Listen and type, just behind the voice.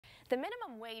The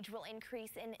minimum wage will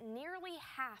increase in nearly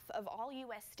half of all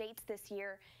U.S. states this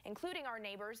year, including our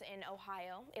neighbors in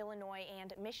Ohio, Illinois,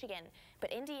 and Michigan.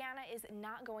 But Indiana is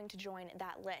not going to join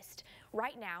that list.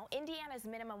 Right now, Indiana's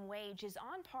minimum wage is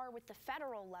on par with the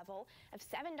federal level of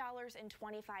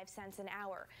 $7.25 an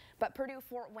hour. But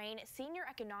Purdue-Fort Wayne senior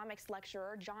economics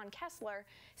lecturer John Kessler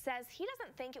says he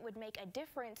doesn't think it would make a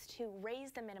difference to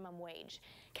raise the minimum wage.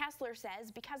 Kessler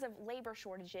says because of labor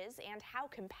shortages and how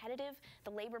competitive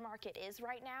the labor market is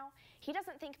right now, he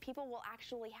doesn't think people will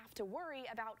actually have to worry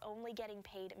about only getting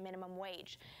paid minimum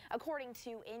wage. According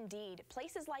to Indeed,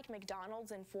 places like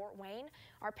McDonald's in Fort Wayne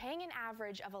are paying an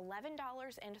average of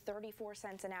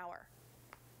 $11.34 an hour.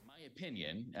 My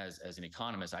opinion as an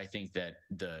economist, I think that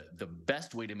the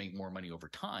best way to make more money over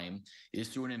time is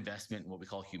through an investment in what we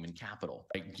call human capital.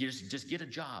 Like just get a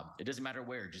job. It doesn't matter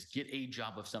where, just get a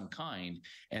job of some kind.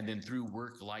 And then through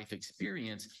work-life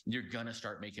experience, you're going to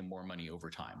start making more money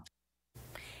over time.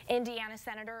 Indiana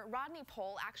Senator Rodney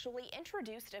Pohl actually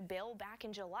introduced a bill back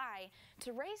in July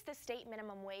to raise the state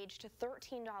minimum wage to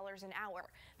 $13 an hour,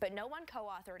 but no one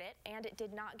co-authored it and it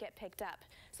did not get picked up.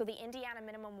 So the Indiana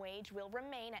minimum wage will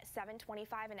remain at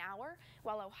 $7.25 an hour,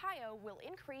 while Ohio will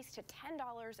increase to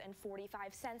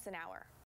 $10.45 an hour.